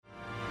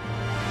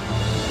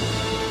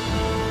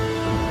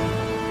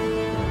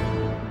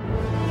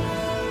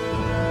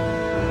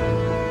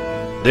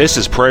This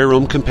is Prayer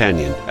Room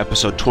Companion,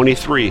 episode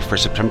 23 for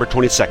September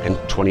 22nd,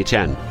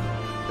 2010.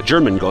 A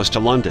German goes to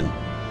London.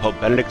 Pope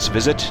Benedict's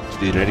visit to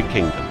the United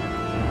Kingdom.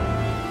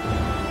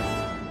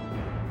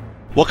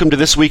 Welcome to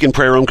This Week in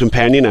Prayer Room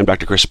Companion. I'm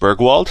Dr. Chris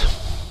Bergwald.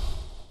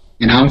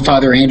 And I'm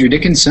Father Andrew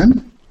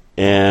Dickinson.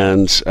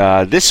 And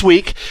this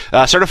week,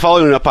 sort of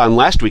following up on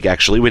last week,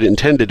 actually. We didn't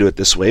intend to do it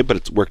this way, but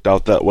it's worked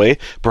out that way.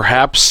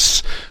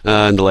 Perhaps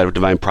in the light of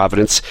divine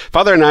providence.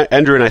 Father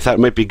Andrew and I thought it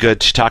might be good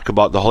to talk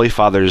about the Holy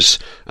Father's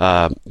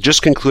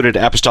just concluded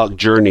apostolic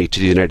journey to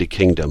the United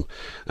Kingdom.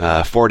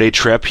 4-day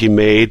trip he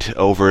made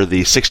over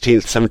the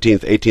 16th,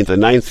 17th, 18th,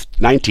 and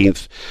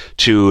 19th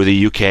to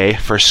the UK,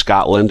 first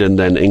Scotland and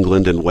then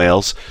England and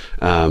Wales.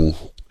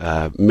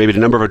 Maybe a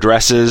number of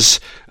addresses,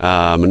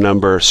 a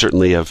number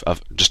certainly of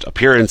just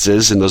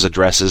appearances in those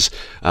addresses.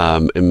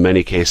 In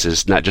many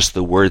cases, not just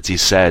the words he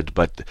said,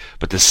 but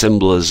the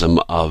symbolism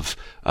of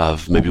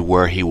maybe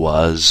where he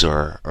was,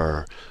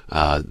 or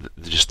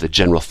just the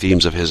general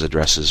themes of his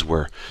addresses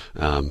were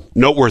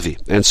noteworthy.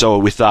 And so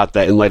we thought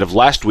that in light of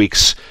last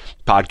week's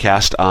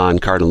podcast on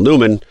Cardinal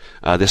Newman,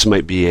 this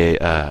might be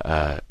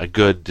a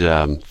good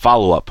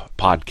follow-up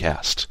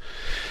podcast.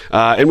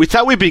 And we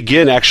thought we'd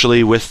begin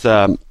actually with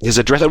his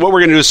address. And what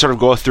we're going to do is sort of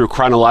go through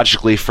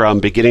chronologically from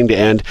beginning to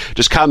end,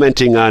 just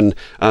commenting on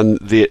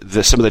the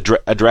some of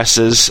the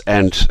addresses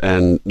and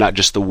not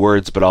just the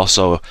words, but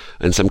also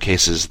in some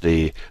cases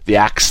the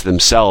acts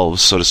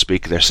themselves, so to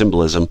speak, their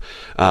symbolism.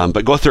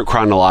 But go through it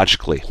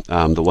chronologically,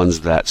 the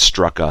ones that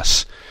struck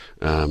us.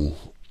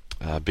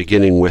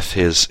 Beginning with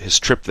his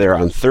trip there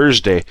on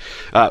Thursday.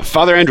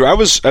 Father Andrew, I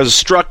was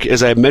struck,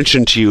 as I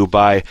mentioned to you,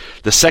 by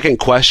the second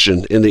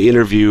question in the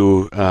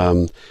interview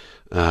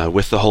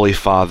with the Holy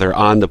Father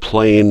on the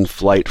plane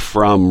flight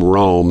from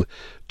Rome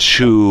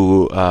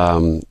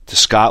to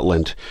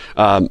Scotland.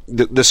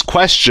 This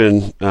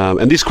question,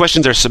 and these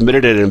questions are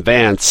submitted in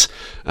advance.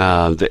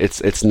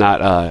 It's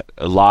not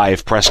a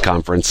live press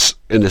conference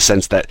in the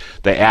sense that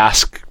they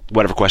ask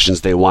whatever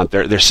questions they want.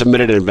 They're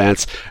submitted in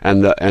advance,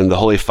 and the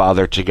Holy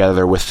Father,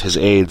 together with his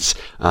aides,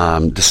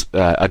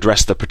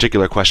 address the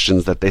particular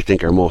questions that they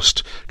think are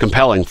most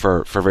compelling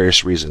for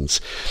various reasons.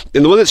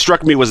 And the one that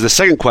struck me was the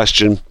second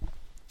question,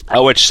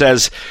 which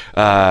says,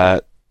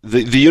 the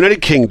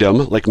United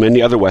Kingdom, like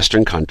many other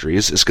Western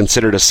countries, is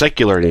considered a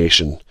secular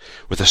nation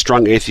with a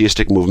strong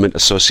atheistic movement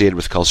associated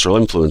with cultural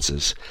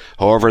influences.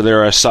 However,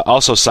 there are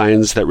also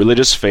signs that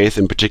religious faith,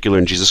 in particular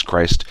in Jesus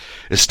Christ,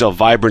 is still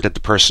vibrant at the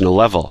personal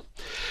level.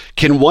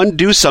 Can one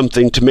do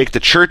something to make the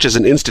church as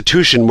an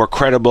institution more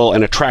credible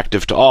and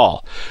attractive to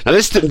all? Now,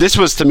 this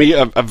was to me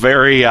a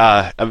very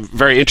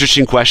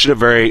interesting question, a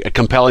very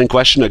compelling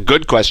question, a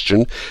good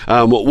question.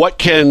 What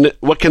can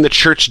the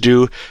church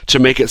do to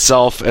make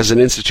itself as an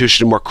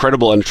institution more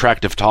credible and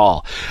attractive to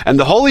all? And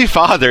the Holy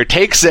Father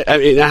takes it. I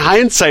mean, in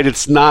hindsight,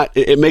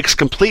 it makes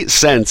complete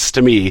sense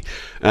to me.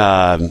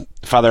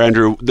 Father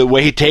Andrew, the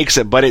way he takes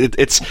it, but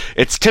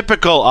it's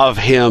typical of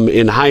him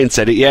in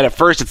hindsight. Yet at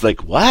first it's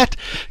like, what?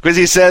 Because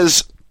he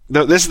says,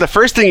 this is the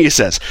first thing he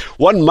says,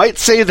 one might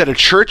say that a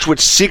church which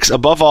seeks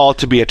above all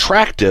to be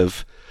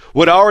attractive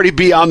would already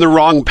be on the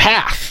wrong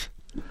path,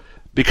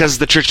 because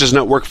the church does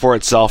not work for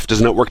itself,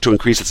 does not work to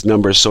increase its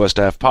numbers so as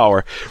to have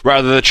power.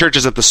 Rather, the church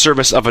is at the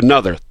service of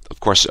another, of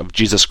course, of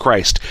Jesus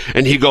Christ.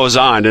 And he goes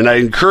on, and I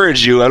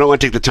encourage you, I don't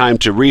want to take the time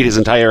to read his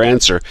entire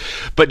answer,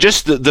 but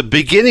just the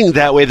beginning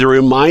that way, the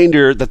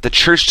reminder that the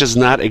church does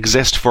not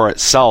exist for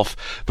itself,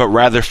 but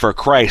rather for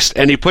Christ.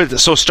 And he put it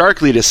so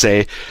starkly to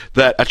say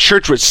that a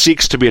church which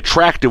seeks to be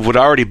attractive would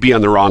already be on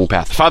the wrong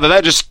path. Father,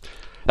 that just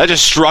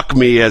struck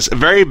me as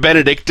very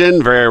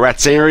Benedictine, very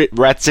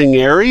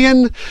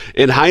Ratzingerian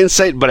in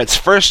hindsight, but it's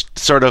first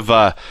sort of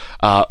a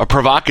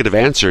provocative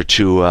answer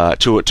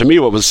to me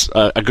what was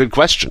a good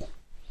question.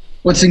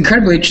 What's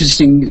incredibly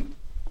interesting,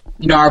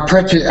 our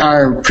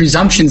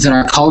presumptions in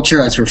our culture,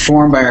 as we're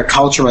formed by our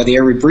culture, by the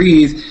air we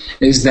breathe,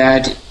 is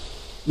that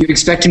you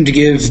expect him to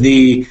give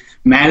the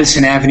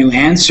Madison Avenue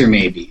answer,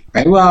 maybe,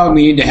 right? Well,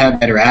 we need to have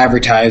better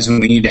advertising,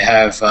 we need to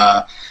have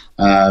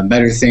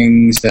better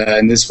things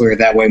in this way or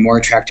that way, more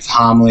attractive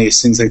homilies,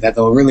 things like that.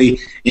 They'll really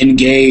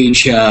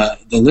engage the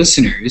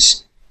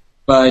listeners.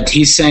 But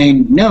he's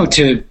saying, no,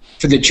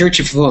 for the church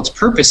to fulfill its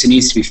purpose, it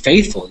needs to be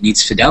faithful. It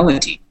needs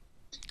fidelity.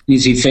 It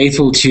needs to be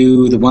faithful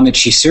to the one that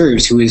she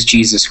serves, who is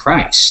Jesus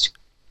Christ,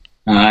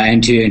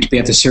 and to be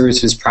at the service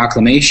of his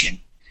proclamation.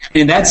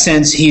 In that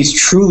sense, he's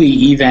truly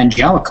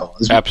evangelical.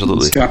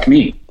 Absolutely. It struck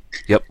me.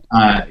 Yep.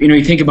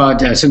 You think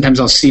about, sometimes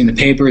I'll see in the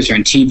papers or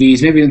on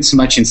TVs, maybe not so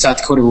much in South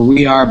Dakota where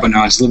we are, but when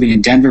I was living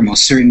in Denver,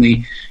 most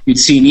certainly, you'd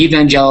see an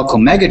evangelical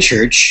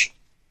megachurch,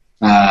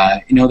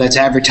 that's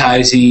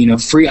advertising,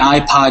 free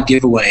iPod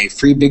giveaway,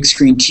 free big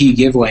screen TV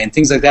giveaway, and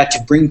things like that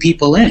to bring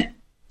people in.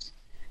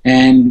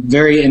 And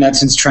very, in that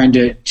sense, trying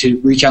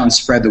to reach out and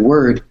spread the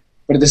word.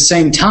 But at the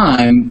same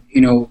time,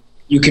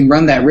 you can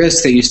run that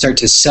risk that you start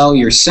to sell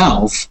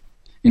yourself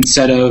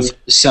instead of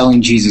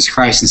selling Jesus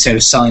Christ, instead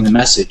of selling the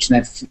message.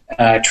 And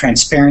that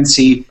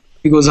transparency,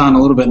 he goes on a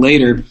little bit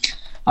later,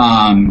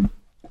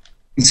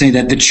 and say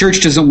that the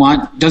church does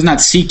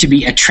not seek to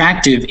be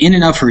attractive in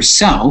and of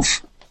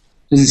herself.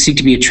 Doesn't seek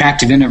to be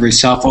attractive in and of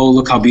herself. Oh,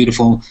 look how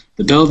beautiful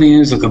the building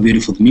is. Look how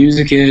beautiful the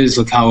music is.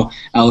 Look how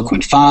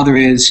eloquent Father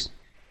is.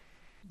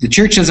 The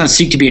church does not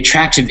seek to be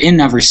attractive in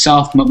and of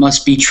herself, but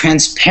must be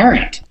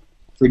transparent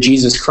for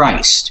Jesus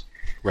Christ.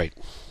 Right.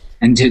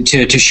 And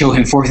to show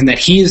him forth, and that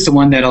he is the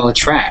one that'll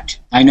attract.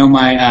 I know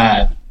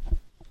I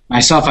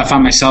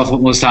found myself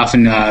most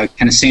often kind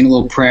of saying a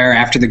little prayer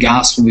after the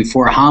gospel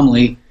before a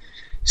homily,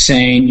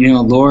 saying,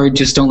 Lord,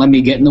 just don't let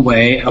me get in the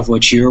way of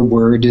what your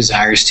word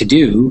desires to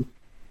do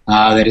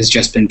that has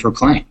just been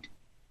proclaimed.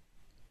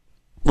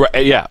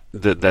 Right. Yeah.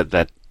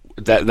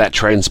 That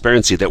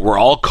transparency that we're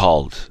all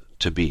called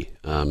to be,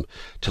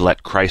 to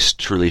let Christ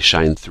truly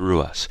shine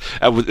through us.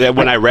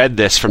 When I read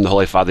this from the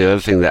Holy Father, the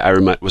other thing that I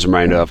was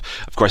reminded of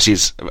course,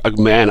 he's a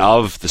man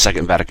of the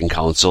Second Vatican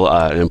Council,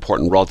 an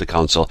important role at the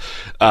council.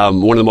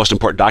 One of the most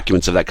important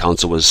documents of that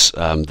council was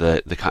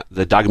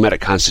the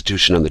dogmatic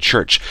constitution on the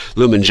Church,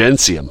 Lumen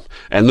Gentium.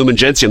 And Lumen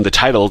Gentium,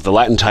 the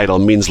Latin title,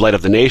 means Light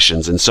of the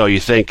Nations. And so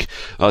you think,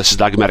 this is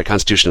dogmatic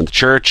constitution of the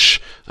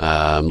Church,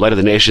 Light of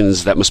the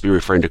Nations, that must be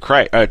referring to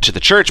Christ, to the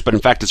Church, but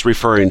in fact it's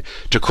referring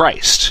to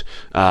Christ.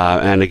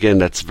 And again,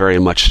 that's very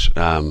much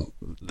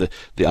the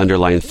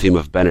underlying theme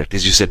of Benedict,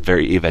 as you said,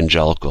 very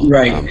evangelical.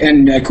 Right,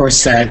 and of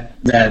course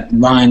that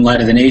line,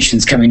 Light of the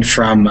Nations, coming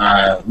from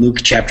Luke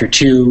chapter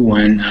 2,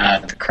 when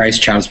the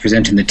Christ child is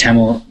presented in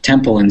the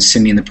temple and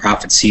Simeon the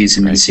prophet sees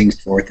him and sings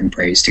forth in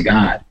praise to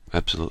God.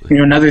 Absolutely.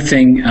 Another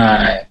thing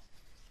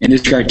in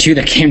this regard too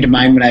that came to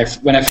mind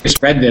when I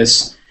first read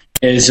this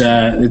is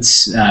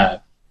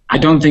I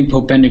don't think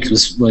Pope Benedict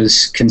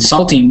was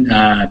consulting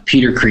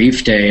Peter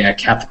Kreeft, a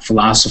Catholic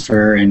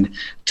philosopher and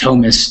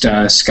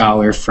Thomist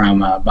scholar from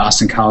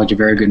Boston College, a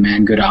very good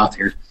man, good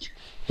author.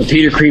 But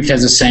Peter Kreeft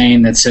has a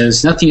saying that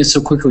says, nothing is so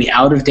quickly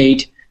out of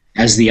date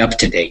as the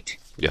up-to-date.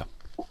 Yeah.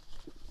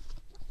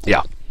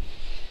 Yeah.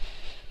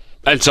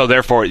 And so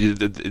therefore,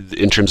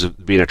 in terms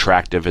of being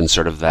attractive in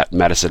sort of that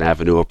Madison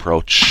Avenue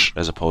approach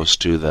as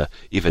opposed to the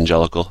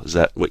evangelical, is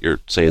that what you're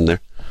saying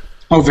there?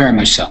 Oh, very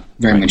much so.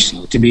 Very much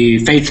so. To be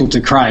faithful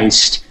to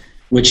Christ,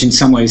 which in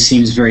some ways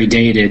seems very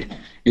dated,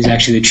 is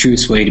actually the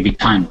truest way to be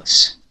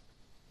timeless.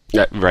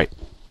 Yeah, right.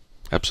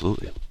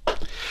 Absolutely.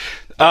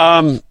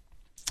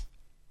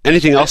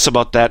 Anything else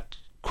about that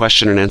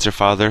question and answer,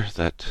 Father,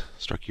 that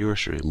struck you, or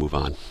should we move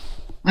on?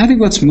 I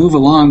think let's move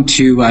along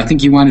to, I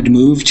think you wanted to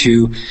move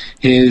to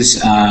his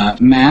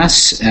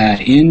Mass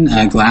in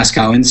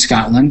Glasgow in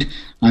Scotland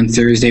on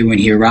Thursday when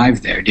he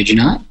arrived there. Did you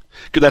not?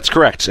 That's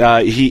correct.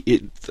 As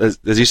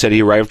you said,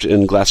 he arrived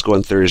in Glasgow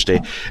on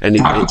Thursday, and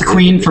he talked with the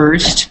Queen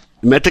first.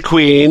 Met the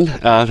Queen.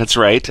 That's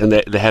right, and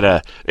they had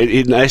a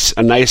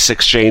nice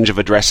exchange of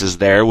addresses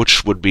there,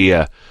 which would be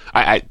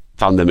I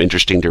found them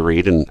interesting to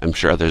read, and I'm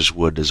sure others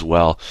would as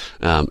well.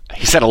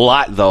 He said a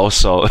lot, though,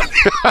 so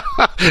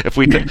if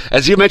we,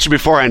 as you mentioned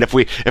beforehand, if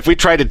we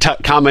tried to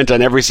comment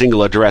on every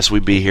single address,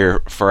 we'd be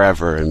here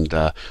forever, and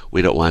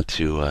we don't want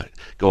to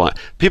go on.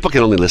 People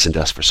can only listen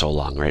to us for so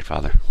long, right,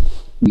 Father?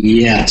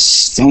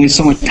 Yes, there's only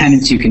so much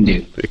penance you can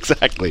do.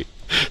 Exactly.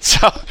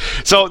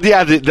 So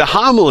yeah, the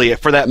homily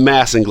for that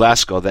Mass in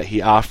Glasgow that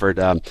he offered,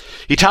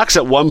 he talks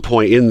at one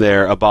point in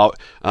there about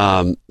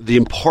the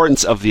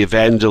importance of the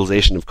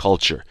evangelization of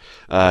culture.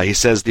 He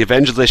says the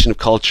evangelization of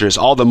culture is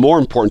all the more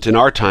important in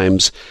our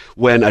times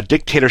when a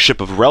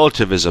dictatorship of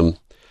relativism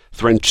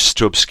threatens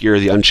to obscure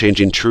the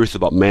unchanging truth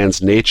about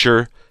man's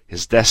nature,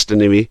 his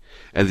destiny,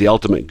 and the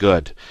ultimate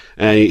good.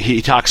 And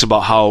he talks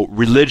about how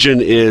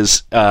religion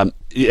is,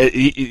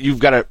 you've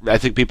got to, I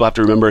think people have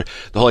to remember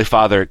the Holy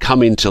Father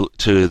coming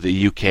to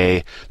the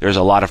UK. There's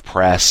a lot of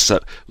press,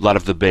 a lot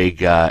of the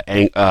big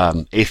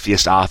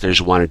atheist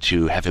authors wanted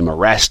to have him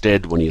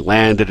arrested when he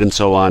landed and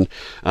so on.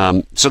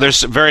 So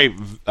there's a very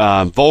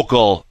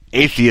vocal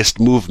atheist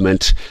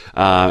movement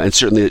and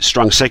certainly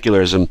strong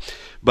secularism.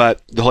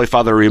 But the Holy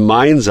Father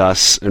reminds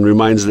us and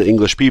reminds the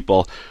English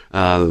people,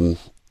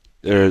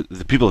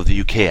 the people of the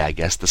UK, I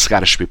guess, the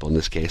Scottish people in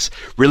this case,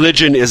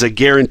 religion is a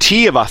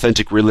guarantee of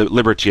authentic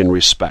liberty and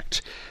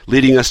respect,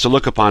 leading us to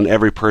look upon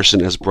every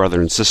person as brother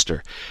and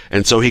sister.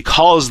 And so he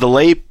calls the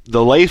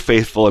lay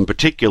faithful in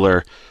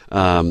particular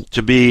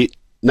to be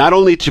not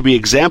only to be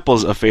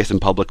examples of faith in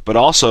public, but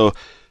also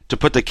to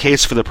put the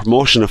case for the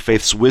promotion of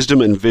faith's wisdom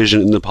and vision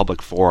in the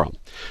public forum.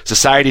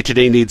 Society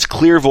today needs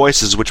clear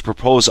voices which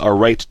propose our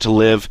right to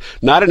live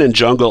not in a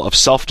jungle of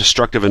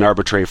self-destructive and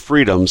arbitrary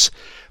freedoms,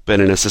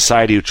 but in a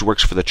society which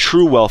works for the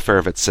true welfare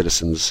of its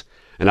citizens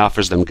and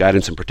offers them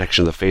guidance and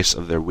protection in the face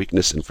of their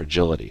weakness and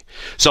fragility.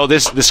 So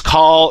this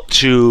call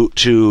to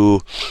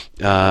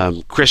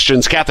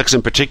Christians, Catholics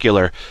in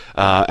particular,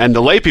 and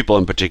the lay people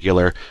in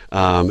particular,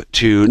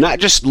 to not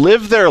just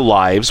live their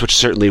lives, which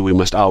certainly we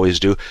must always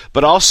do,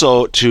 but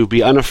also to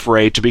be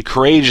unafraid, to be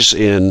courageous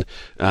in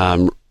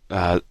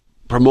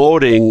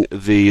promoting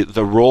the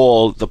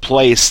role, the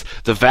place,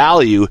 the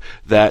value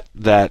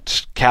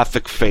that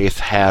Catholic faith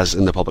has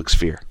in the public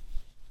sphere.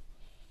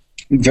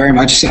 Very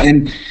much so.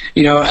 And,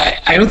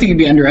 I don't think it'd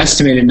be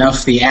underestimated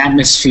enough the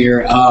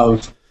atmosphere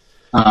of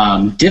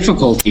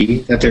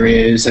difficulty that there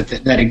is,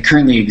 that it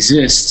currently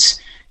exists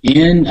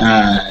in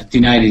the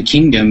United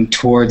Kingdom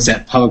towards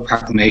that public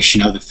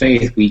proclamation of the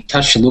faith. We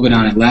touched a little bit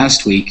on it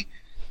last week.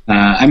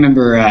 I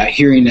remember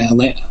hearing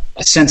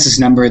a census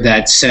number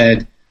that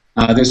said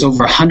there's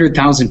over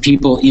 100,000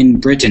 people in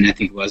Britain, I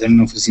think it was. I don't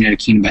know if it was the United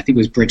Kingdom, but I think it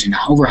was Britain.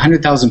 Over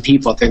 100,000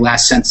 people at their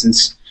last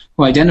census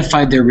who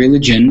identified their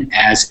religion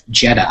as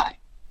Jedi.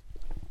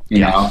 You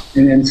know,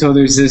 and so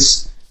there's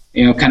this,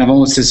 kind of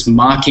almost this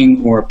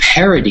mocking or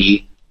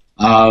parody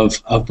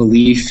of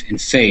belief and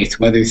faith,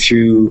 whether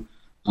through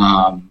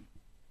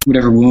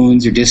whatever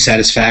wounds or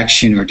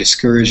dissatisfaction or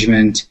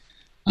discouragement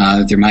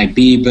there might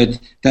be, but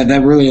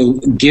that really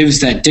gives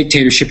that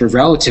dictatorship of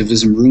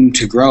relativism room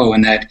to grow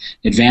and that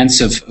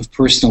advance of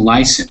personal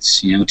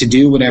license, to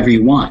do whatever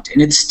you want.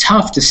 And it's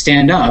tough to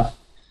stand up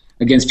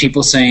against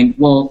people saying,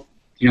 well,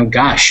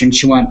 gosh,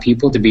 shouldn't you want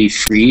people to be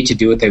free to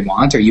do what they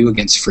want? Are you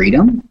against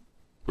freedom?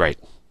 Right.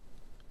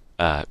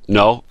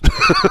 No.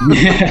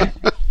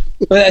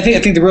 But I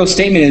think the real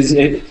statement is,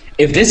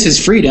 if this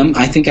is freedom,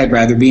 I think I'd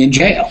rather be in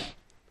jail.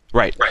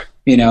 Right.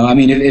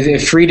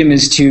 If freedom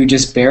is to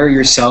just bury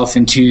yourself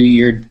into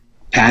your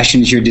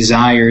passions, your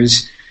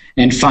desires,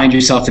 and find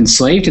yourself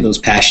enslaved to those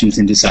passions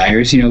and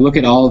desires, look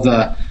at all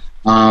the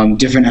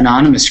different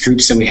anonymous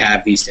groups that we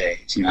have these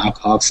days.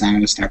 Alcoholics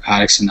Anonymous,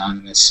 Narcotics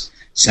Anonymous,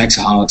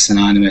 Sexaholics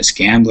Anonymous,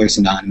 Gamblers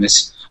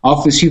Anonymous, all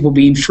of these people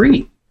being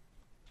free.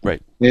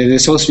 Right. They're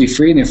supposed to be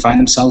free, and they find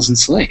themselves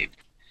enslaved.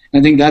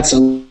 And I think that's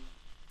a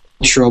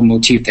cultural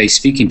motif they're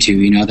speaking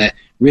to, that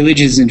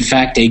religion is in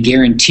fact a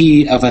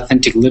guarantee of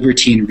authentic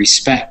liberty and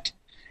respect.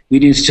 We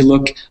need to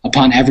look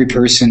upon every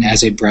person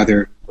as a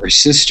brother or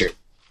sister.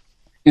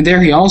 And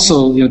there he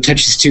also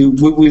touches to,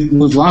 we've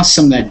lost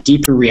some of that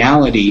deeper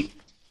reality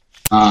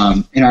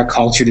in our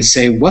culture to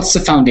say, what's the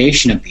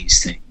foundation of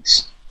these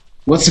things?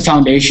 What's the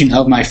foundation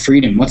of my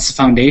freedom? What's the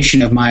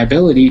foundation of my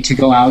ability to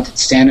go out and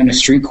stand on a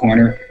street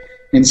corner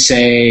and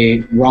say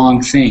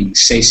wrong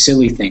things, say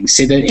silly things,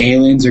 say that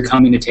aliens are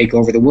coming to take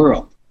over the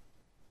world,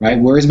 right?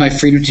 Where does my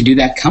freedom to do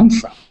that come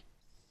from?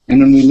 And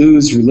when we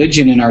lose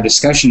religion in our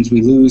discussions,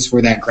 we lose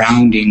where that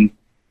grounding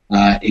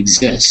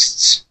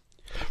exists.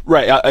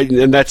 Right,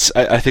 and that's,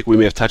 I think we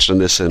may have touched on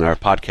this in our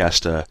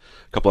podcast a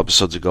couple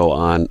episodes ago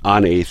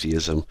on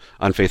atheism,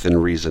 on faith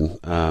and reason.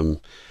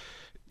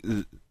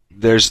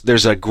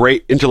 There's a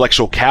great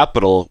intellectual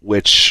capital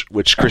which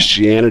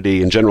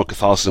Christianity and general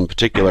Catholicism in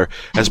particular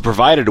has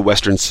provided to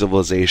Western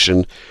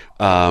civilization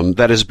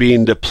that is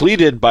being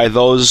depleted by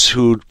those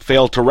who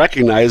fail to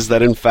recognize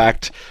that in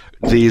fact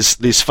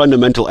these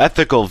fundamental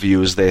ethical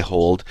views they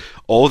hold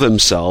owe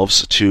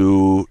themselves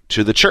to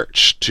the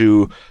church,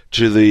 to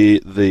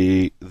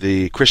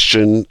the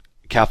Christian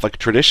Catholic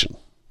tradition.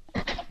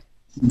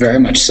 Very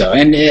much so,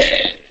 and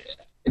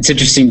it's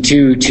interesting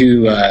too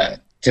to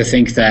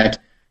think that.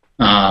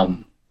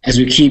 As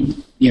we keep,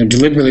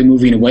 deliberately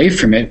moving away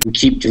from it, we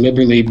keep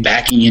deliberately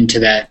backing into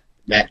that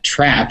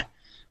trap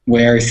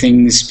where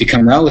things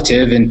become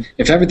relative. And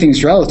if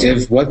everything's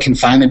relative, what can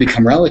finally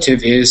become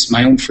relative is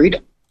my own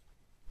freedom.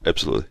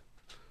 Absolutely.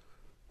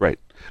 Right.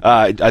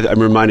 I'm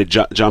reminded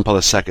John Paul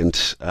II,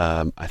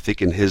 I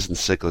think in his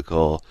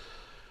encyclical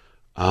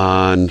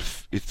on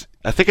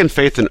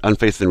Faith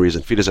and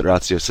Reason, Fides et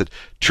Ratio, said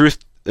truth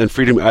and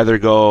freedom either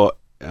go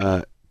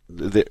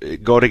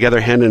together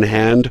hand in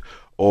hand,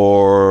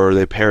 or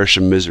they perish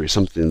in misery,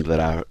 something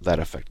to that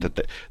effect.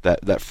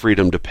 That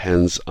freedom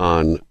depends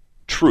on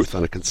truth,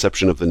 on a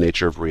conception of the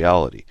nature of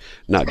reality,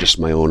 not just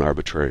my own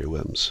arbitrary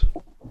whims.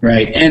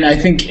 Right, and I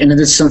think, and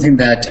this is something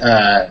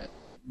that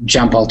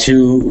John Paul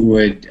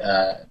II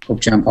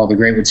Pope John Paul the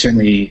Great would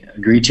certainly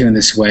agree to in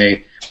this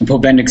way. When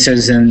Pope Benedict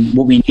says, "And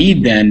what we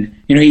need then,"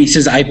 he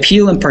says, "I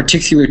appeal in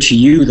particular to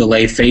you, the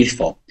lay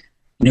faithful."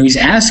 He's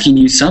asking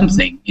you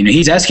something.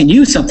 He's asking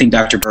you something,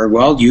 Dr.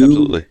 Birdwell. You.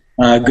 Absolutely.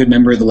 Good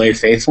member of the lay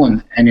faithful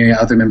and any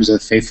other members of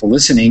the faithful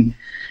listening,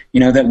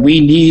 that we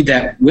need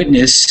that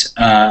witness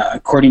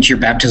according to your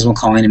baptismal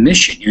calling and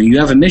mission. You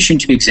have a mission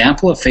to be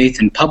example of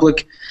faith in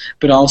public,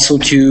 but also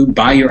to,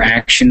 by your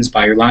actions,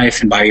 by your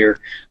life, and by your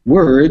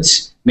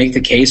words, make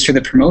the case for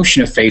the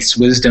promotion of faith's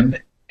wisdom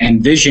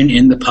and vision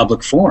in the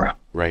public forum.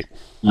 Right.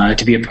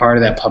 To be a part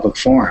of that public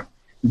forum.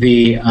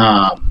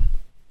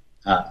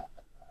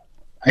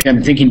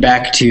 I'm thinking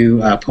back to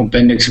Pope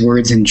Benedict's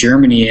words in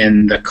Germany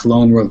in the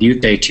Cologne World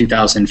Youth Day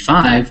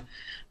 2005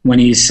 when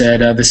he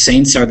said, the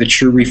saints are the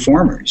true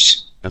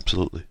reformers.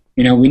 Absolutely.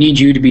 We need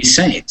you to be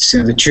saints.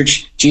 The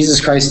Church,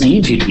 Jesus Christ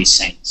needs you to be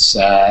saints.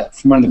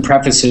 From one of the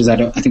prefaces, I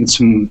think it's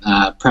from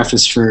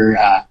preface for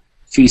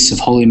Feasts of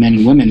Holy Men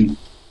and Women,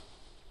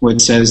 where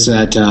it says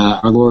that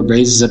our Lord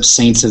raises up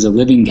saints as a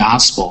living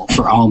gospel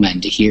for all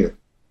men to hear.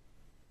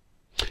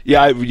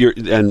 Yeah,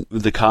 and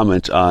the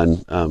comment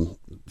on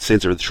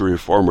saints are the true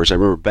reformers. I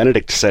remember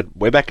Benedict said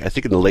way back, I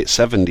think in the late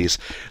 70s,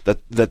 that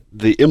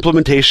the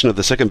implementation of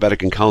the Second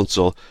Vatican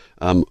Council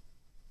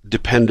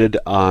depended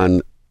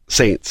on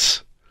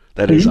saints.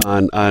 That is,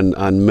 on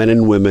men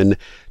and women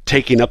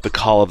taking up the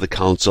call of the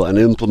council and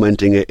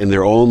implementing it in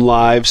their own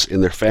lives,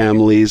 in their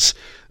families,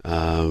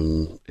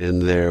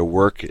 in their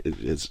work.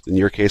 In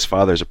your case,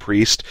 Father, as a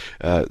priest,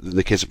 in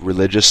the case of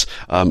religious,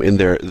 in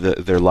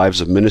their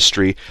lives of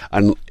ministry,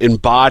 on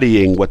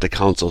embodying what the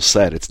council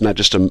said. It's not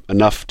just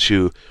enough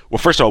to, well,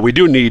 first of all, we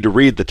do need to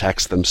read the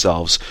texts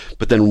themselves,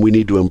 but then we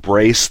need to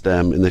embrace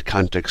them in the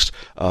context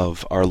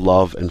of our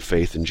love and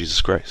faith in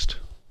Jesus Christ.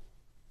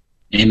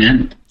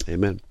 Amen.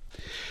 Amen.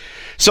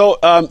 So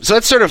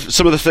that's sort of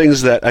some of the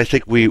things that I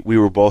think we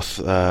were both,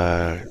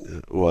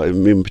 well,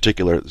 in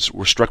particular,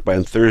 were struck by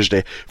on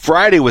Thursday.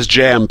 Friday was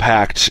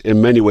jam-packed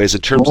in many ways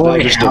in terms of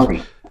not just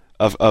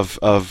of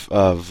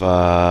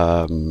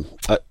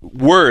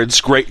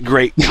words, great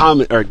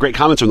comments from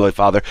the Holy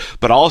Father,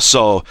 but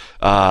also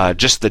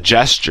just the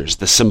gestures,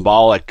 the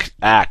symbolic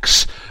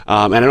acts.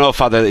 And I know,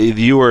 Father,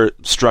 you were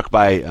struck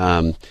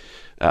by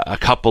a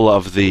couple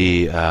of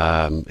the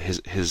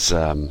his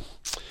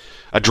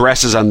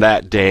addresses on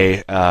that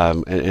day,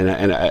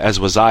 and as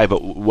was I,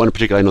 but one in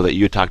particular I know that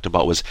you talked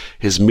about was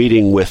his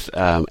meeting with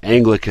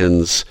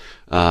Anglicans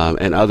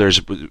and others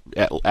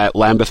at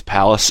Lambeth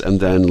Palace and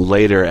then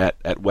later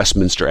at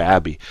Westminster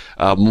Abbey.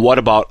 What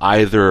about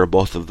either or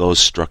both of those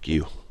struck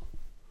you?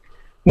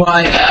 Well,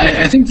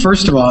 I think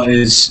first of all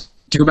is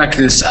to go back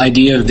to this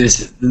idea of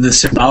the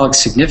symbolic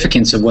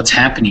significance of what's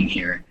happening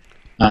here.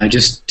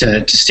 Just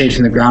to state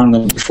from the ground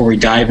level before we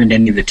dive into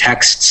any of the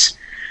texts.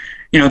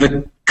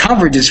 The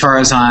coverage as far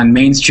as on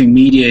mainstream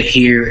media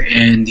here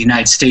in the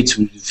United States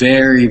was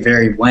very,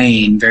 very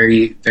wan,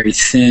 very, very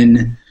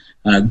thin,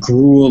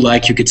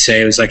 gruel-like, you could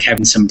say. It was like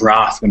having some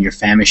broth when you're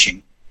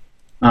famishing.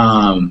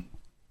 The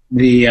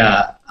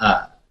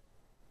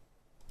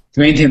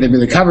main thing that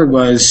really covered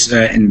was,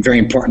 and very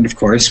important, of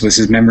course, was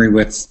his memory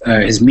with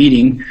his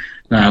meeting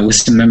with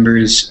some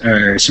members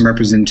or some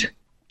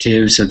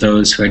representatives of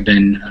those who had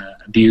been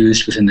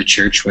abused within the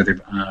church, whether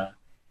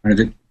under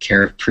the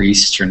care of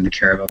priests or under the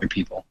care of other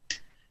people,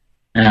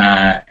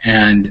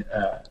 and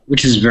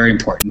which is very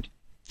important.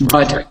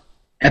 But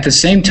at the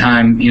same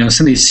time,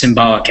 some of these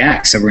symbolic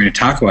acts that we're going to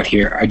talk about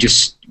here are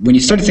just, when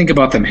you start to think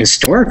about them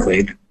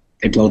historically,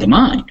 they blow the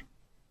mind.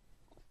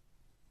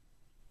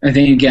 I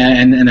think,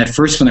 and that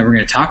first one that we're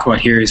going to talk about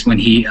here is when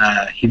he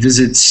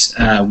visits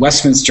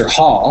Westminster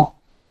Hall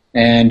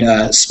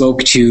and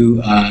spoke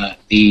to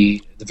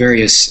the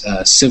various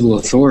civil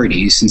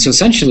authorities. And so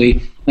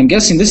essentially, I'm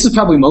guessing this is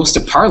probably most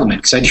of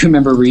Parliament, because I do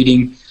remember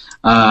reading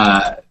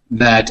that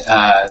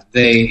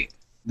they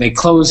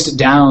closed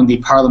down the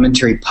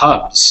parliamentary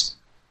pubs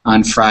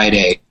on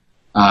Friday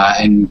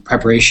in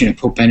preparation of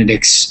Pope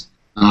Benedict's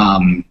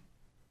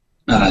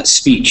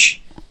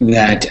speech,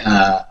 that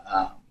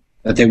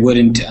they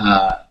wouldn't,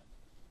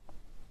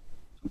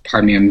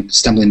 pardon me, I'm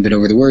stumbling a bit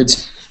over the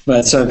words,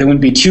 but so they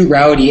wouldn't be too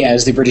rowdy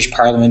as the British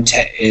Parliament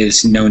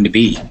is known to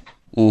be.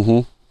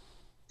 Mm-hmm.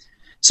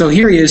 So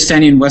here he is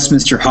standing in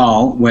Westminster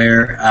Hall,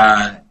 where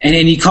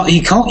and he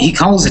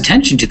calls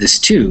attention to this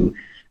too,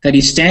 that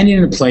he's standing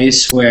in a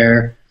place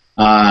where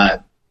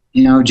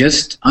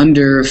just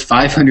under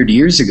 500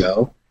 years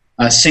ago,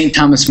 St.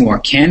 Thomas More,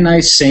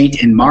 canonized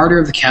saint and martyr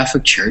of the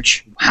Catholic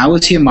Church. How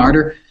was he a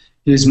martyr?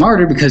 He was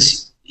martyred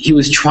because he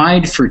was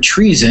tried for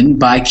treason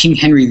by King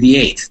Henry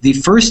VIII, the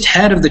first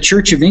head of the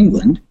Church of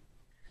England.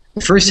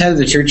 The first head of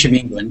the Church of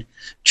England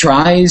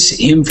tries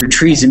him for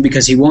treason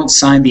because he won't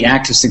sign the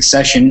Act of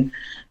Succession,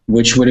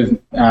 which would have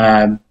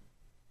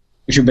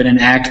been an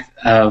act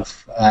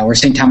of where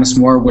St. Thomas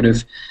More would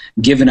have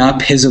given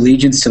up his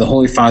allegiance to the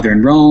Holy Father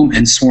in Rome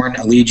and sworn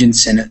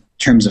allegiance in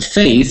terms of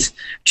faith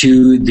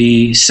to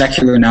the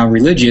secular, now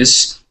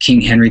religious,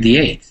 King Henry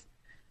VIII.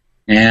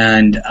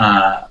 And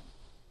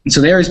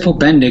so there is Pope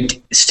Benedict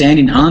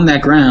standing on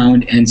that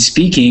ground and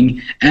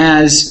speaking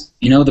as,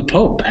 the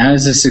Pope,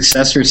 as a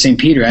successor of St.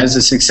 Peter, as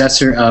a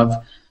successor of,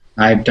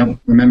 I don't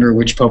remember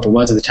which Pope it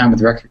was at the time of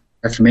the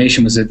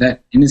Reformation. Was it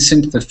that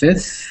Innocent V?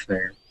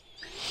 Or...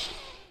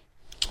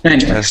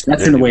 Anyway,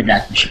 that's in the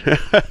Wayback Machine.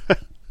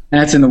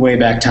 That's in the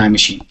Wayback Time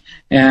Machine.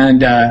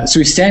 And so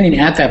he's standing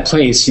at that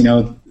place, in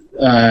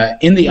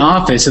the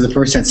office of the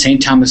person that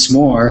St. Thomas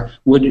More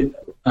would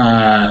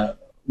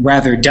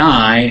rather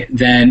die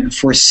than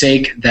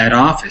forsake that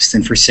office,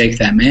 than forsake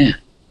that man.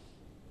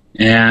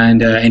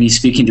 And he's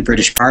speaking to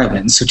British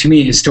Parliament. So to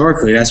me,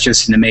 historically, that's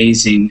just an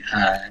amazing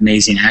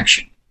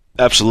action.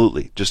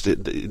 Absolutely. Just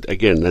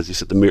again, as you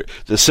said,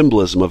 the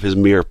symbolism of his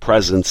mere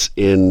presence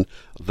in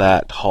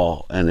that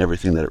hall and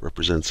everything that it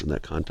represents in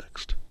that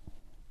context.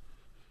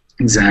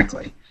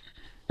 Exactly.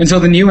 And so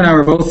then you and I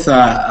were both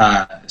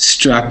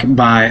struck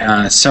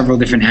by several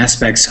different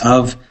aspects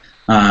of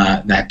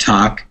that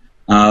talk,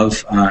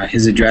 of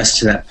his address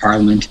to that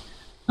Parliament.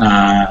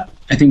 I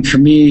think for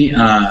me,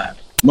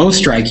 most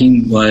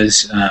striking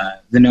was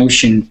the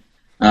notion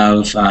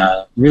of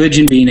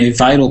religion being a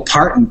vital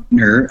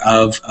partner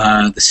of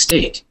the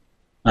state.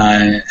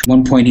 At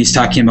one point, he's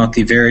talking about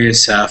the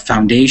various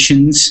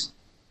foundations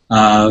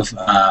of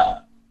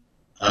the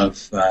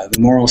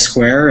moral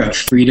square, of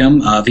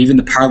freedom, of even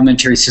the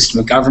parliamentary system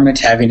of government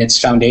having its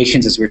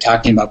foundations, as we were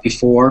talking about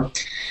before,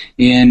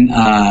 in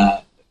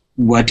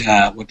what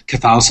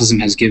Catholicism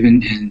has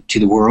given to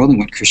the world and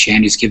what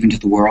Christianity has given to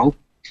the world.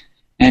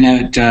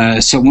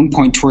 And so at one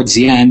point towards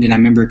the end, and I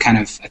remember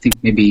I think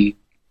maybe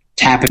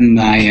tapping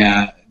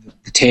the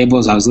table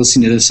as I was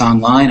listening to this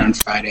online on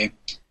Friday,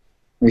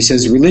 where he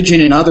says, religion,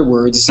 in other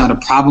words, is not a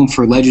problem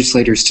for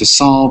legislators to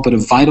solve, but a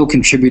vital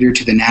contributor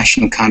to the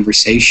national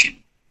conversation.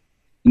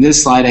 In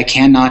this slide, I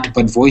cannot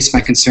but voice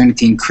my concern at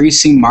the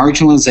increasing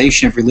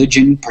marginalization of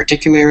religion,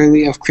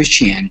 particularly of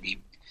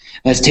Christianity,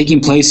 that's taking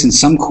place in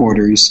some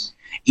quarters,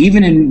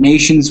 even in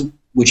nations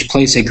which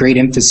place a great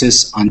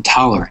emphasis on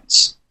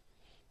tolerance.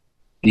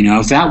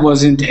 If that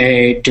wasn't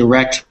a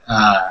direct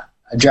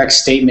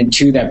statement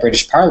to that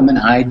British Parliament,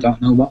 I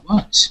don't know what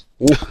was.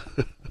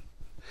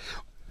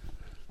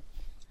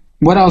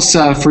 What else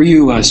for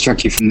you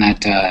struck you from that?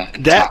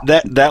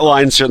 That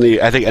line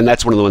certainly, I think, and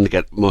that's one of the ones that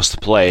get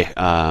most play.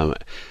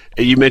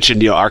 You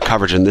mentioned, our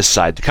coverage on this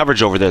side. The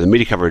coverage over there, the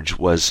media coverage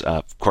was,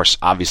 of course,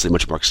 obviously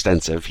much more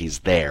extensive. He's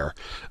there,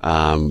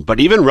 but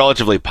even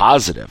relatively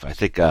positive. I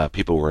think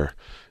people were,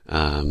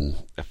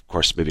 of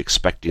course, maybe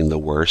expecting the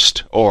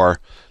worst, or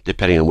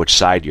depending on which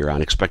side you're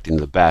on, expecting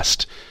the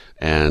best.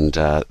 And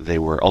they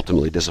were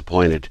ultimately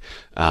disappointed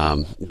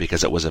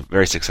because it was a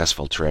very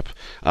successful trip.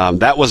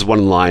 That was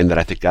one line that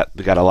I think got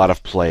a lot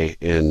of play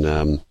in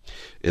the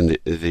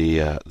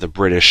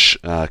British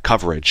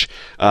coverage.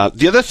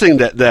 The other thing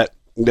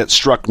that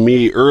struck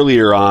me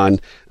earlier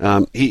on,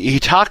 he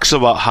talks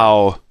about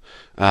how.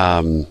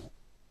 Well,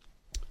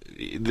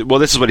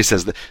 this is what he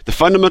says: the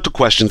fundamental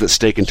questions at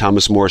stake in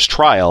Thomas More's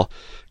trial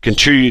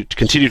continue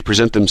to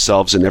present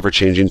themselves in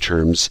ever-changing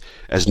terms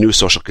as new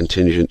social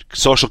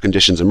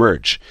conditions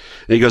emerge.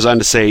 And he goes on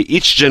to say,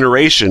 each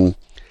generation,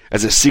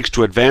 as it seeks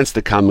to advance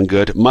the common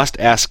good, must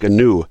ask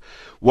anew,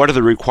 what are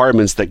the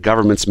requirements that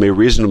governments may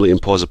reasonably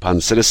impose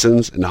upon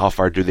citizens, and how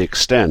far do they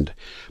extend?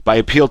 By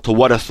appeal to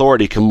what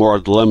authority can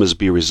moral dilemmas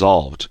be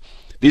resolved?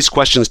 These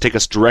questions take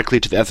us directly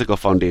to the ethical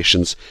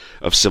foundations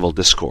of civil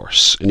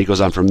discourse. And he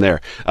goes on from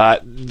there.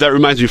 That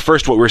reminds me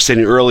first what we were saying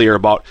earlier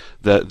about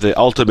the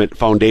ultimate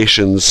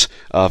foundations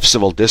of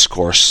civil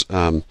discourse,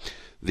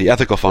 the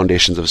ethical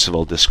foundations of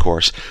civil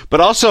discourse.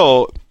 But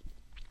also,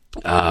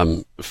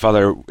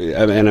 Father,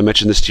 and I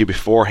mentioned this to you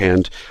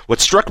beforehand, what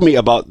struck me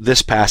about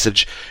this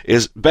passage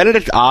is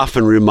Benedict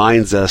often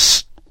reminds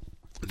us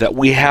that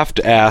we have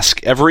to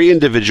ask, every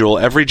individual,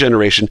 every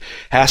generation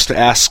has to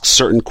ask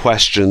certain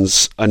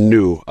questions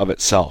anew of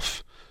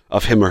itself,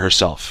 of him or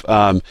herself.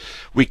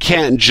 We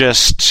can't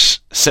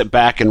just sit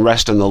back and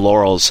rest on the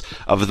laurels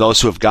of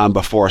those who have gone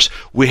before us.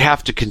 We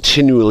have to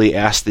continually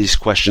ask these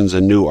questions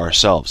anew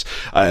ourselves.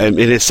 In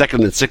his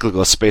second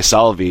encyclical, Spe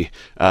Salvi,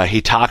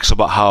 he talks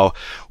about how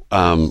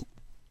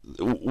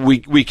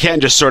we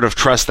can't just sort of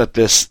trust that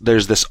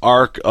there's this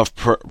arc of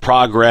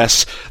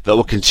progress that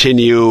will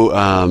continue,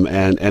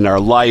 and our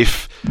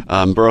life,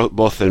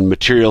 both in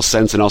material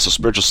sense and also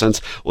spiritual sense,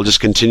 will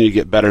just continue to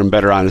get better and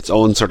better on its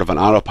own, sort of an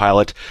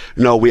autopilot.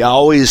 No, we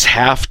always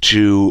have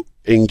to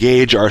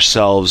engage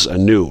ourselves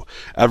anew.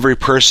 Every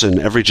person,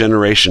 every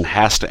generation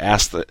has to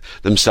ask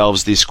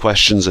themselves these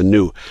questions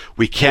anew.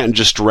 We can't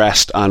just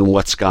rest on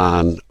what's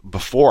gone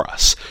before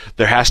us.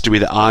 There has to be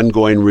the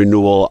ongoing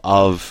renewal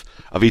of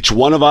each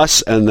one of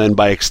us, and then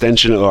by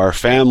extension of our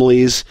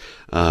families,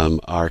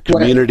 our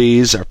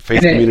communities, our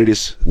faith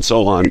communities, and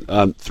so on,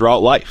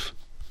 throughout life.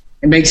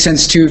 It makes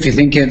sense, too, if you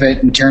think of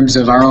it in terms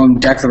of our own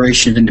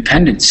Declaration of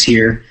Independence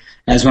here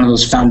as one of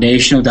those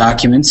foundational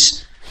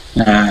documents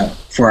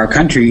for our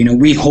country.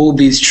 We hold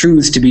these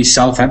truths to be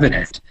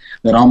self-evident,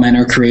 that all men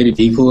are created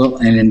equal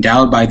and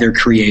endowed by their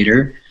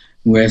Creator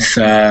with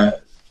certain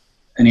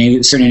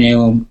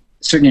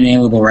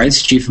inalienable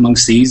rights, chief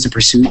amongst these the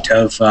pursuit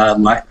of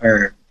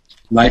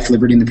life,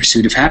 liberty, and the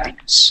pursuit of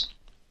happiness.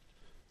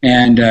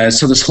 And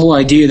so this whole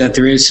idea that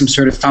there is some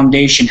sort of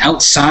foundation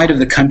outside of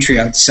the country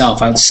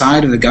itself,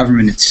 outside of the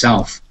government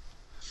itself,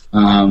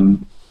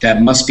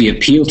 that must be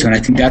appealed to. And I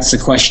think that's the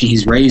question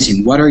he's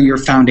raising. What are your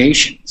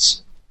foundations?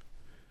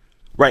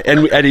 Right,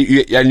 and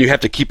you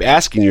have to keep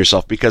asking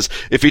yourself, because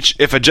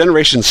if a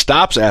generation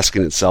stops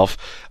asking itself,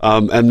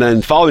 and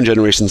then following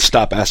generations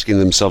stop asking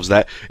themselves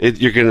that,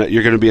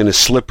 you're gonna be in a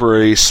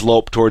slippery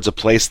slope towards a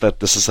place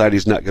that the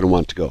society's not going to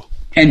want to go.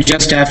 And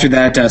just after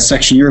that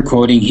section you're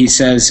quoting, he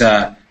says,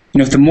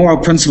 if the moral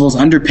principles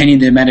underpinning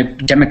the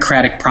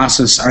democratic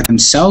process are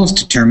themselves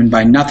determined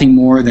by nothing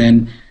more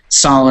than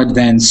solid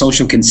than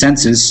social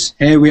consensus,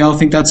 hey, we all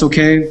think that's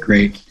okay?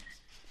 Great.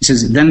 He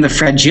says, then the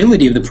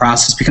fragility of the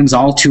process becomes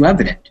all too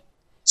evident.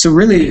 So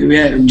really,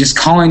 just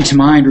calling to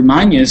mind,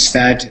 reminding us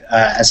that,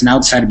 as an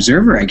outside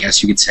observer, I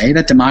guess you could say,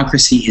 that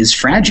democracy is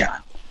fragile.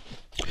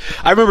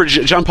 I remember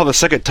John Paul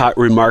II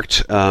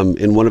remarked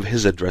in one of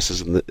his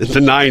addresses in the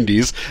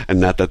 90s, and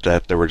not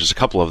that there were just a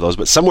couple of those,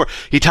 but somewhere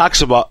he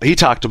talked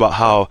about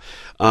how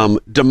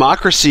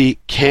democracy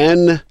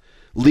can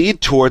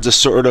lead towards a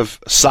sort of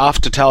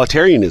soft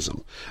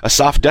totalitarianism, a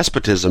soft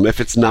despotism, if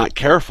it's not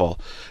careful.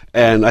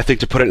 And I think,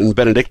 to put it in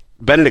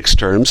Benedict's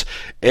terms,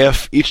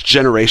 if each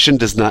generation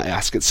does not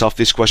ask itself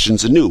these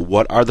questions anew,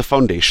 what are the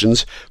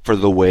foundations for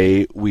the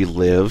way we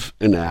live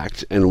and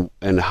act and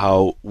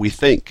how we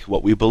think,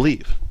 what we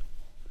believe?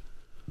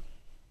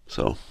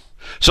 So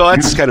So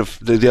that's kind of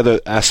the other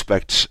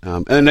aspect.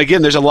 And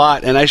again, there's a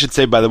lot. And I should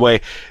say, by the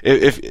way,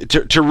 if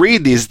to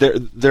read these,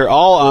 they're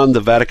all on the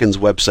Vatican's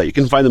website. You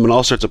can find them in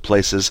all sorts of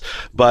places.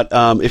 But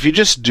if you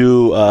just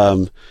do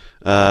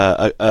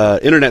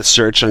internet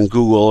search on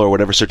Google or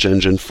whatever search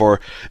engine for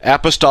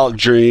Apostolic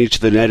Journey to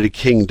the United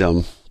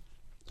Kingdom,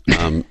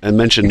 and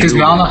mention because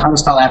we all know how to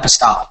spell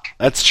apostolic.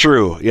 That's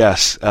true.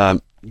 Yes.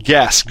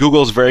 Yes.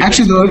 Google's very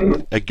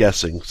good at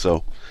guessing.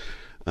 So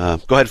go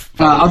ahead.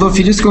 Although if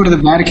you just go to the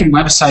Vatican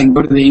website and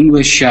go to the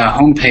English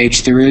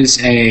homepage, there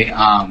is a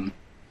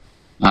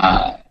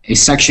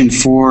section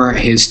for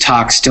his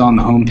talk still on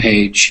the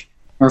homepage,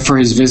 or for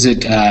his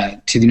visit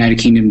to the United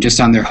Kingdom,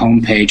 just on their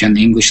homepage, on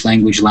the English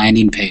language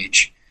landing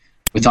page,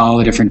 with all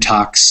the different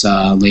talks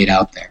laid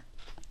out there.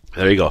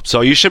 There you go.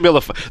 So you should be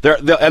able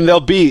to. They'll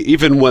be,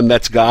 even when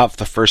that's got off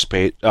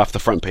the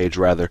front page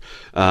rather.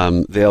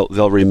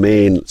 They'll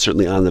remain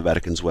certainly on the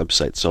Vatican's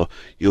website. So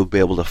you'll be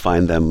able to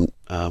find them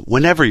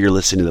whenever you're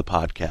listening to the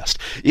podcast,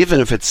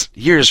 even if it's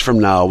years from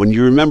now, when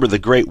you remember the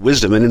great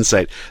wisdom and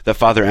insight that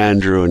Father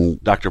Andrew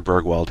and Dr.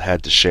 Bergwald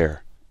had to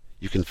share.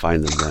 You can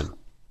find them then.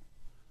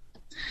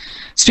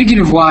 Speaking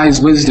of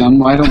wise wisdom,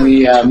 why don't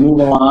we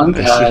move along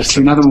to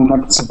another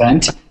momentous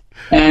event?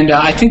 And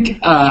I think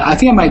I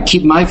might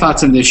keep my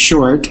thoughts on this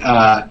short,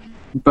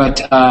 but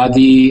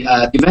the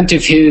event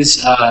of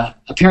his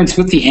appearance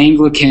with the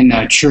Anglican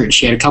Church.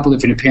 He had a couple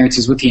different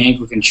appearances with the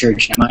Anglican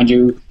Church. And mind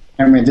you,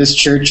 I remember this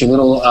church a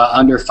little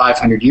under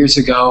 500 years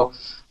ago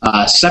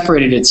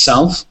separated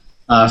itself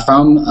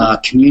from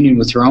communion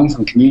with Rome,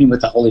 from communion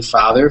with the Holy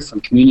Father,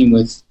 from communion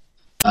with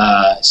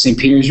St.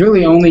 Peter's,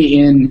 really only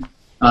in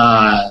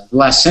the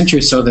last century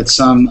or so that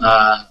some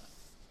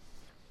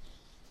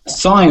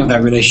thawing of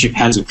that relationship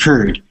has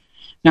occurred.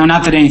 Now,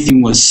 not that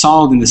anything was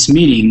solved in this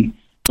meeting,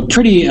 but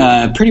pretty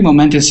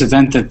momentous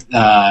event that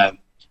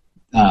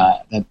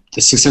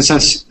the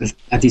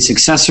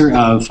successor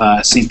of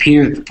St.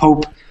 Peter, the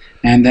Pope,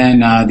 and then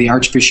the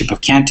Archbishop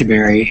of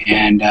Canterbury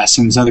and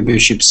some of his other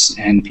bishops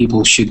and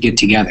people should get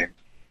together.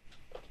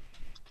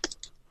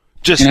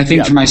 And I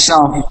think for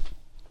myself,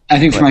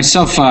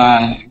 kind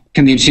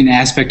of the interesting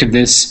aspect of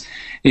this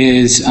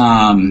is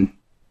the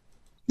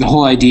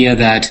whole idea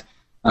that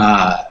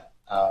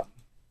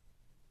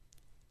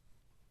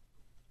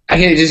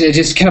it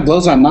just kind of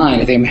blows my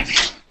mind. I think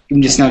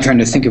I'm just now trying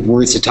to think of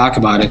words to talk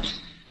about it.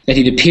 That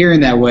he'd appear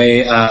in that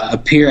way,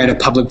 appear at a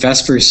public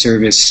Vespers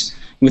service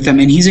with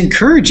them, and he's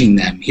encouraging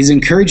them. He's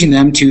encouraging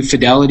them to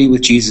fidelity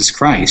with Jesus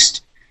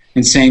Christ,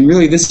 and saying,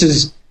 really, this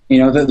is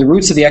the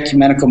roots of the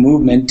ecumenical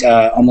movement.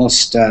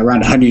 Almost around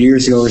 100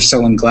 years ago or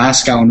so in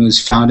Glasgow, when it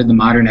was founded, the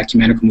modern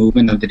ecumenical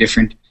movement of the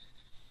different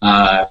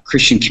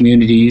Christian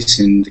communities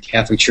and the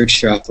Catholic Church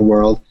throughout the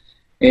world,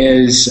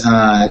 is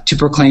to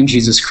proclaim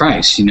Jesus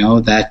Christ.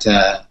 That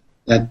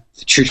the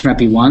church might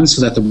be one,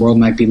 so that the world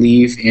might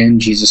believe in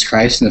Jesus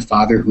Christ and the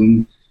Father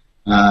who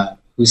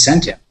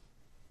sent him.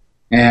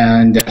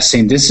 And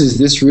saying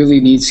this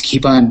really needs to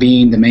keep on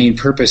being the main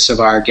purpose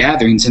of our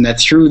gatherings, and that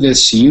through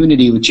this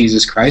unity with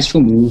Jesus Christ,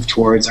 we'll move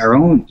towards our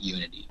own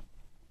unity.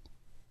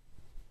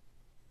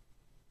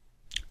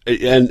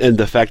 And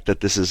the fact that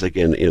this is,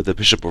 again, the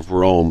Bishop of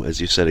Rome, as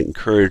you said,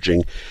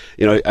 encouraging.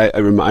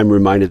 I'm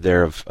reminded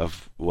there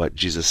of what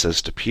Jesus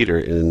says to Peter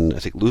in, I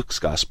think, Luke's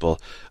Gospel,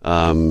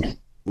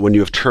 when you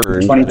have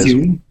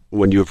turned,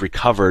 when you have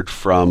recovered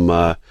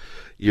from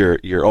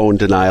your own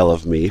denial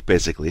of me,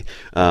 basically,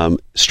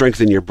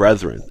 strengthen your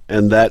brethren.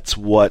 And that's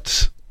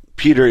what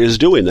Peter is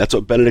doing. That's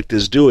what Benedict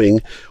is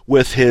doing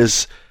with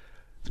his,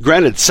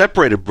 granted,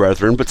 separated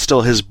brethren, but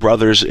still his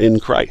brothers in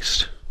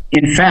Christ.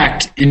 In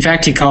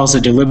fact, he calls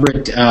a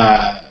deliberate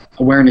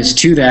awareness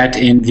to that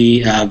in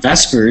the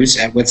Vespers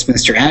at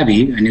Westminster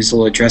Abbey, in his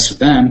little address with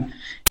them.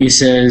 He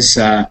says,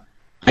 I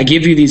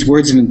give you these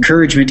words of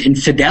encouragement in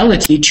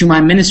fidelity to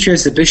my ministry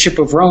as the Bishop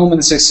of Rome and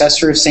the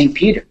successor of St.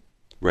 Peter.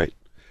 Right.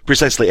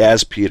 Precisely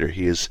as Peter,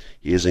 he is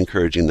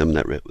encouraging them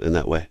in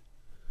that way.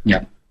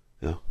 Yeah.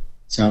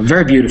 So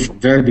very beautiful,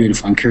 very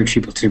beautiful. I encourage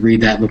people to read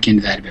that, look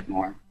into that a bit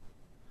more.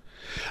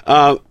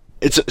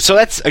 So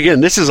that's,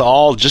 again, this is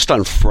all just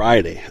on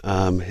Friday.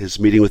 His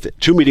meeting with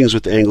two meetings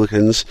with the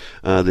Anglicans,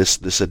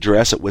 this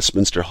address at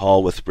Westminster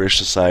Hall with British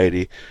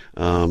Society.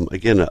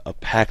 Again, a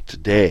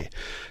packed day.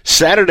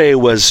 Saturday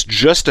was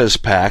just as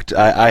packed.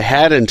 I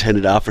had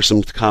intended to offer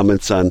some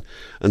comments on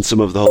some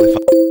of the Holy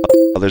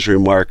Father's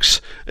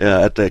remarks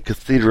at the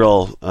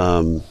cathedral.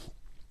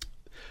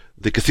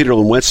 The cathedral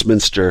in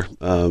Westminster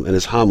and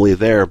his homily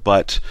there,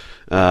 but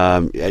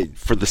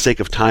for the sake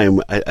of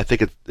time, I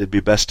think it'd be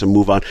best to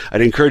move on.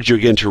 I'd encourage you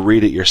again to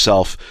read it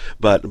yourself,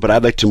 but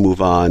I'd like to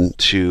move on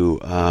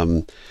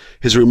to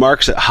his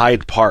remarks at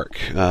Hyde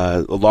Park,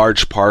 a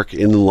large park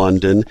in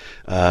London,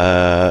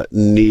 near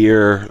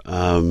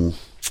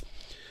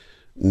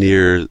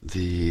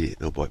the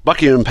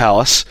Buckingham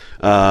Palace,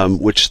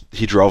 which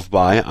he drove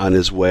by on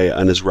his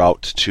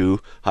route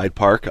to Hyde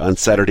Park on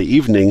Saturday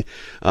evening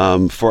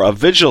for a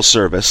vigil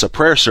service, a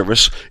prayer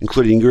service,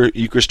 including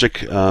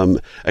Eucharistic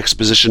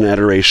exposition and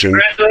adoration.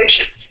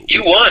 Congratulations,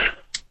 you won.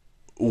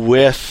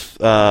 with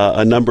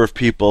a number of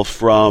people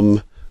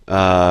from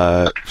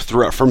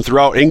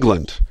throughout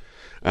England.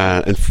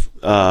 I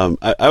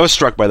was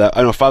struck by that.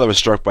 I know Father was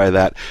struck by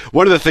that.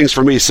 One of the things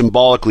for me,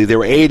 symbolically, there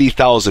were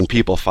 80,000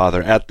 people,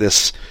 Father, at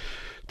this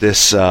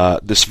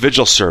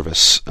vigil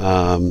service,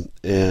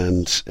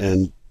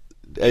 and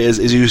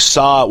as you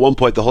saw at one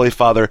point, the Holy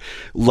Father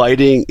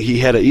lighting, he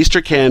had an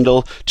Easter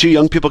candle. 2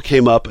 young people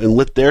came up and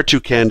lit their 2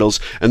 candles,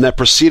 and that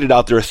proceeded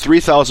out. There were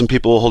 3,000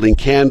 people holding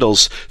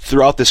candles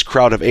throughout this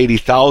crowd of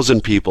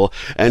 80,000 people,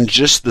 and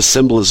just the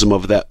symbolism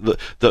of that,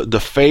 the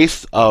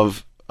faith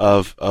of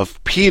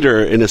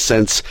Peter, in a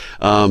sense,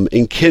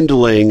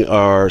 enkindling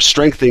or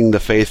strengthening the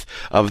faith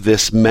of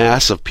this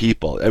mass of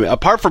people. I mean,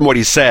 apart from what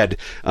he said,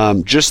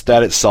 just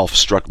that itself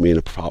struck me in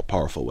a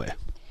powerful way.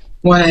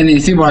 Well, and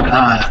you think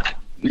about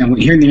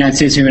here in the United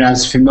States, maybe I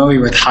was familiar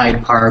with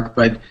Hyde Park,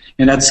 but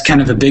that's kind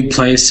of a big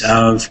place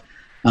of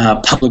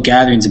public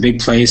gatherings, a big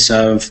place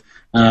of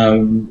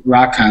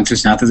rock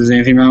concerts. Not that there's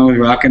anything wrong with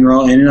rock and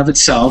roll in and of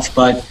itself,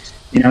 but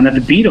that the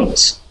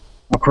Beatles,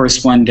 of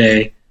course, one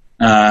day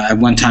at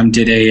one time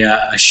did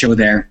a show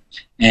there,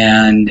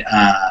 and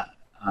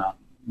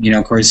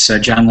of course,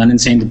 John Lennon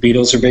saying the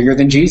Beatles are bigger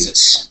than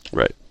Jesus.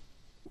 Right.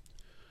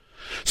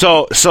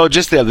 So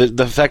just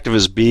the fact of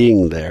his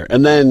being there,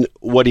 and then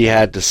what he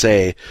had to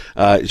say,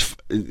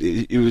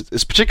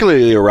 it's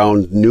particularly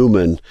around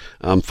Newman.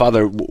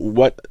 Father,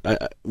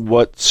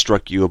 what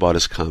struck you about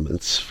his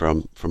comments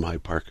from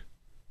Hyde Park?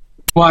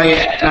 Well,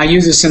 I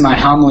use this in my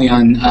homily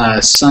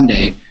on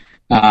Sunday,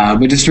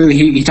 but just really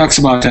he talks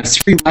about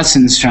 3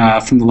 lessons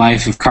from the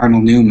life of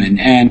Cardinal Newman,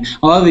 and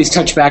a lot of these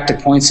touch back to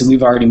points that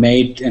we've already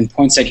made and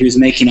points that he was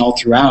making all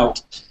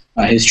throughout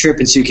his trip.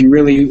 And so you can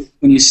really,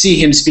 when you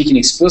see him speaking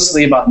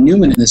explicitly about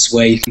Newman in this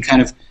way, you can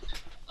kind of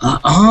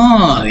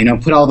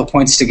put all the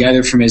points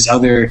together from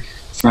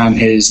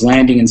his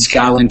landing in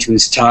Scotland to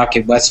his talk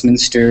at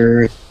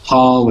Westminster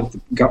Hall with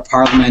the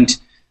Parliament.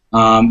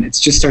 It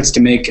just starts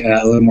to make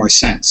a little more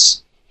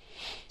sense.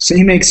 So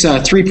he makes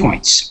 3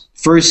 points.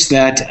 First,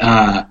 that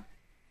as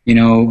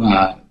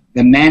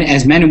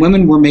men and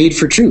women, we're made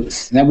for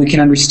truth, that we can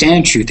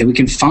understand truth, that we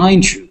can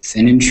find truth,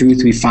 and in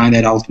truth we find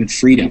that ultimate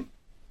freedom.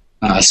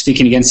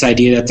 Speaking against the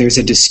idea that there's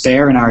a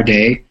despair in our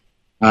day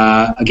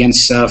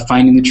against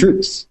finding the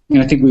truth.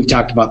 And I think we've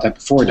talked about that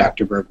before,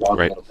 Dr. Bergwald,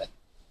 right. A little bit.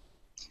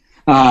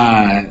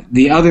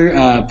 The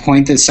other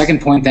point, the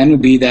second point then,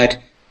 would be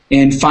that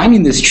in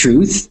finding this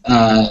truth,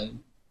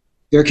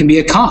 there can be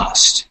a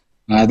cost.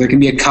 There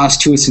can be a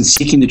cost to us in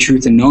seeking the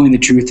truth and knowing the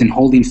truth and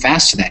holding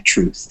fast to that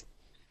truth.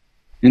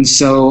 And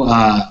so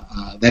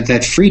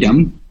that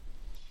freedom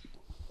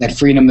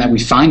that we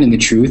find in the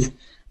truth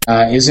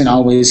isn't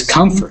always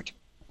comfort.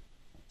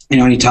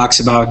 And he talks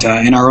about,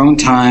 in our own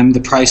time, the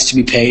price to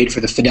be paid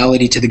for the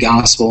fidelity to the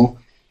gospel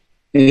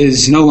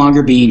is no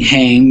longer being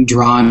hanged,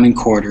 drawn, and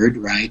quartered,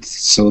 right?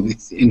 So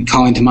in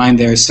calling to mind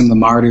there some of the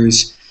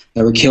martyrs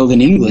that were killed in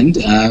England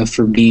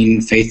for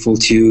being faithful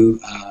to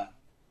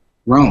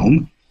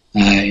Rome,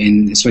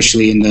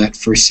 especially in the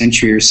first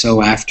century or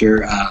so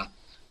after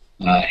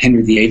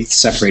Henry VIII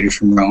separated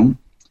from Rome.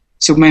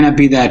 So it may not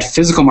be that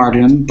physical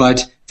martyrdom,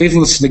 but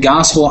faithfulness to the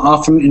gospel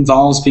often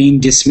involves being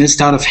dismissed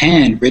out of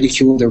hand,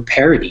 ridiculed, or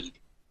parodied.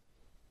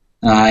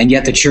 And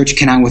yet the church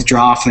cannot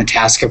withdraw from the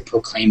task of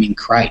proclaiming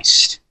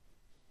Christ.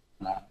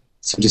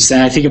 So just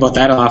I think about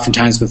that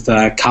oftentimes with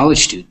college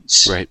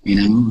students. Right.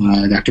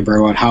 Dr.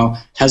 Bergwald, how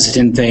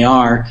hesitant they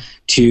are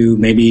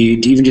to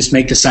even just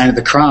make the sign of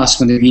the cross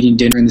when they're eating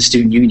dinner in the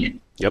student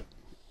union. Yep.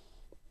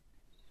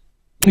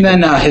 And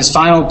then his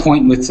final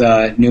point with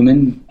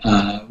Newman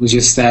was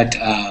just that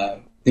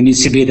there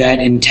needs to be that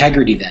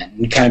integrity then,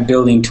 and kind of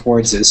building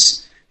towards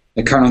this.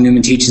 The Cardinal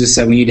Newman teaches us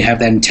that we need to have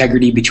that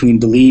integrity between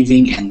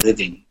believing and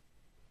living,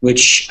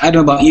 which, I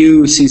don't know about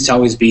you, seems to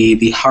always be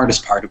the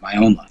hardest part of my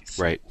own life.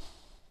 Right.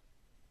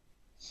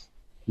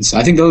 And so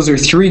I think those are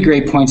 3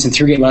 great points and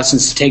 3 great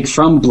lessons to take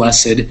from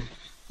Blessed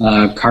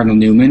Cardinal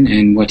Newman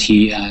and what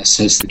he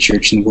says to the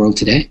church and the world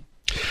today.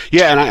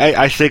 Yeah, and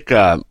I think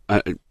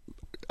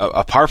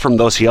apart from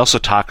those, he also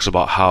talks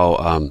about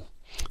how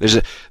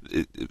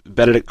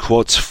Benedict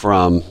quotes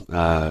from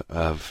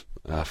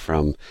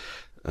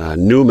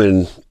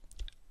Newman,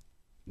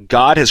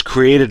 God has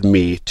created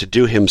me to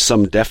do him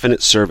some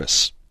definite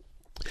service.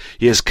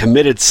 He has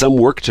committed some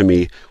work to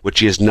me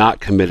which he has not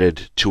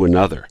committed to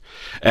another.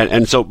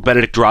 And so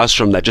Benedict draws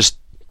from that, just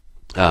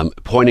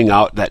pointing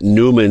out that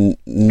Newman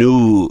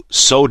knew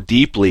so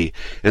deeply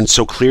and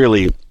so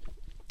clearly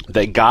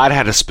that God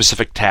had a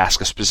specific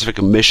task, a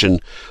specific mission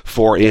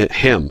for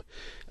him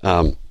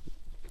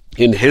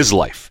in his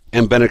life.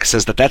 And Benedict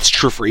says that that's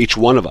true for each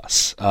one of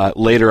us.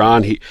 Later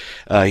on, he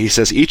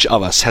says each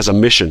of us has a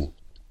mission.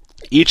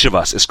 Each of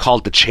us is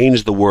called to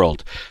change the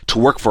world, to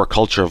work for a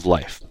culture of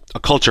life, a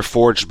culture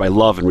forged by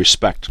love and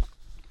respect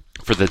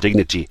for the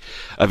dignity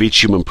of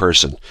each human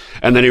person.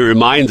 And then he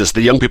reminds us,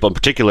 the young people in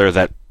particular,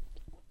 that,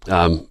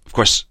 of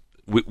course,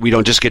 we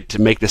don't just get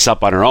to make this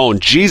up on our own.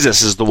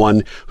 Jesus is the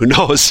one who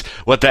knows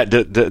what that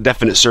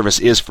definite service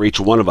is for each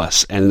one of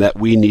us, and that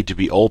we need to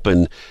be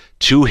open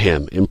to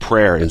Him in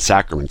prayer and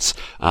sacraments,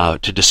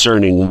 to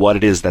discerning what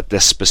it is that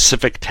this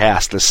specific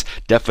task, this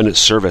definite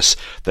service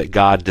that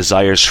God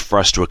desires for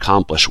us to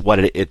accomplish, what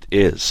it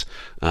is,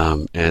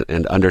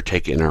 and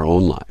undertake it in our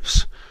own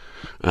lives.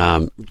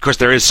 Of course,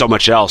 there is so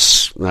much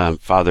else,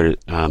 Father,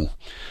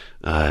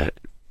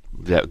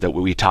 that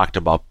we talked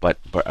about, but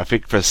I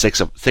think for the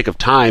sake of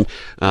time,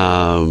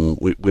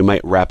 we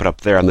might wrap it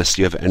up there, unless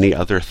you have any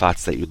other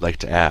thoughts that you'd like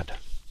to add.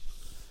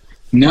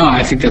 No,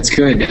 I think that's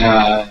good.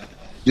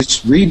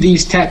 Just read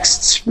these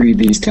texts.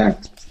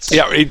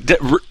 Yeah,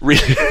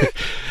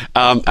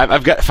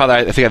 I've got, Father,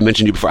 I think I've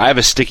mentioned you before, I have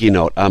a sticky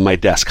note on my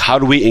desk. How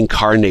do we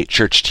incarnate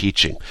church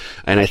teaching?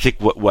 And I think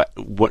what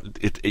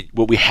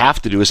we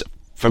have to do is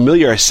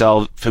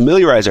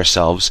familiarize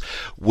ourselves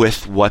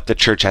with what the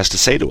church has to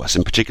say to us.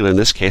 In particular, in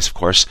this case, of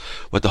course,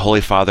 what the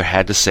Holy Father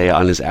had to say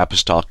on his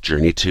apostolic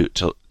journey to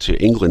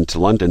England, to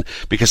London,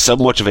 because so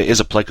much of it is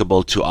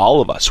applicable to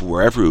all of us,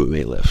 wherever we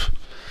may live.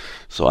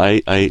 So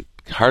I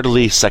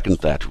heartily second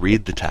that.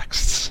 Read the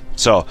texts.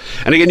 So,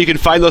 and again, you can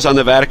find those on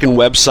the Vatican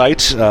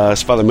website.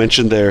 As Father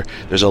mentioned, they're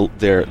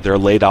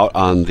laid out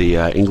on the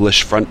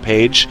English front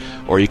page,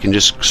 or you can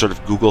just sort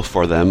of Google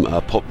for them,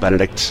 Pope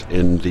Benedict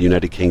in the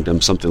United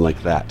Kingdom, something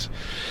like that.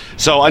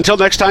 So until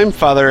next time,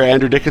 Father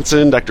Andrew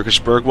Dickinson, Dr. Chris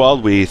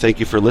Bergwald, we thank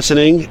you for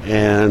listening,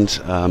 and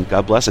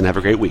God bless and have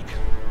a great week.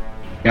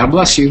 God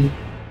bless you.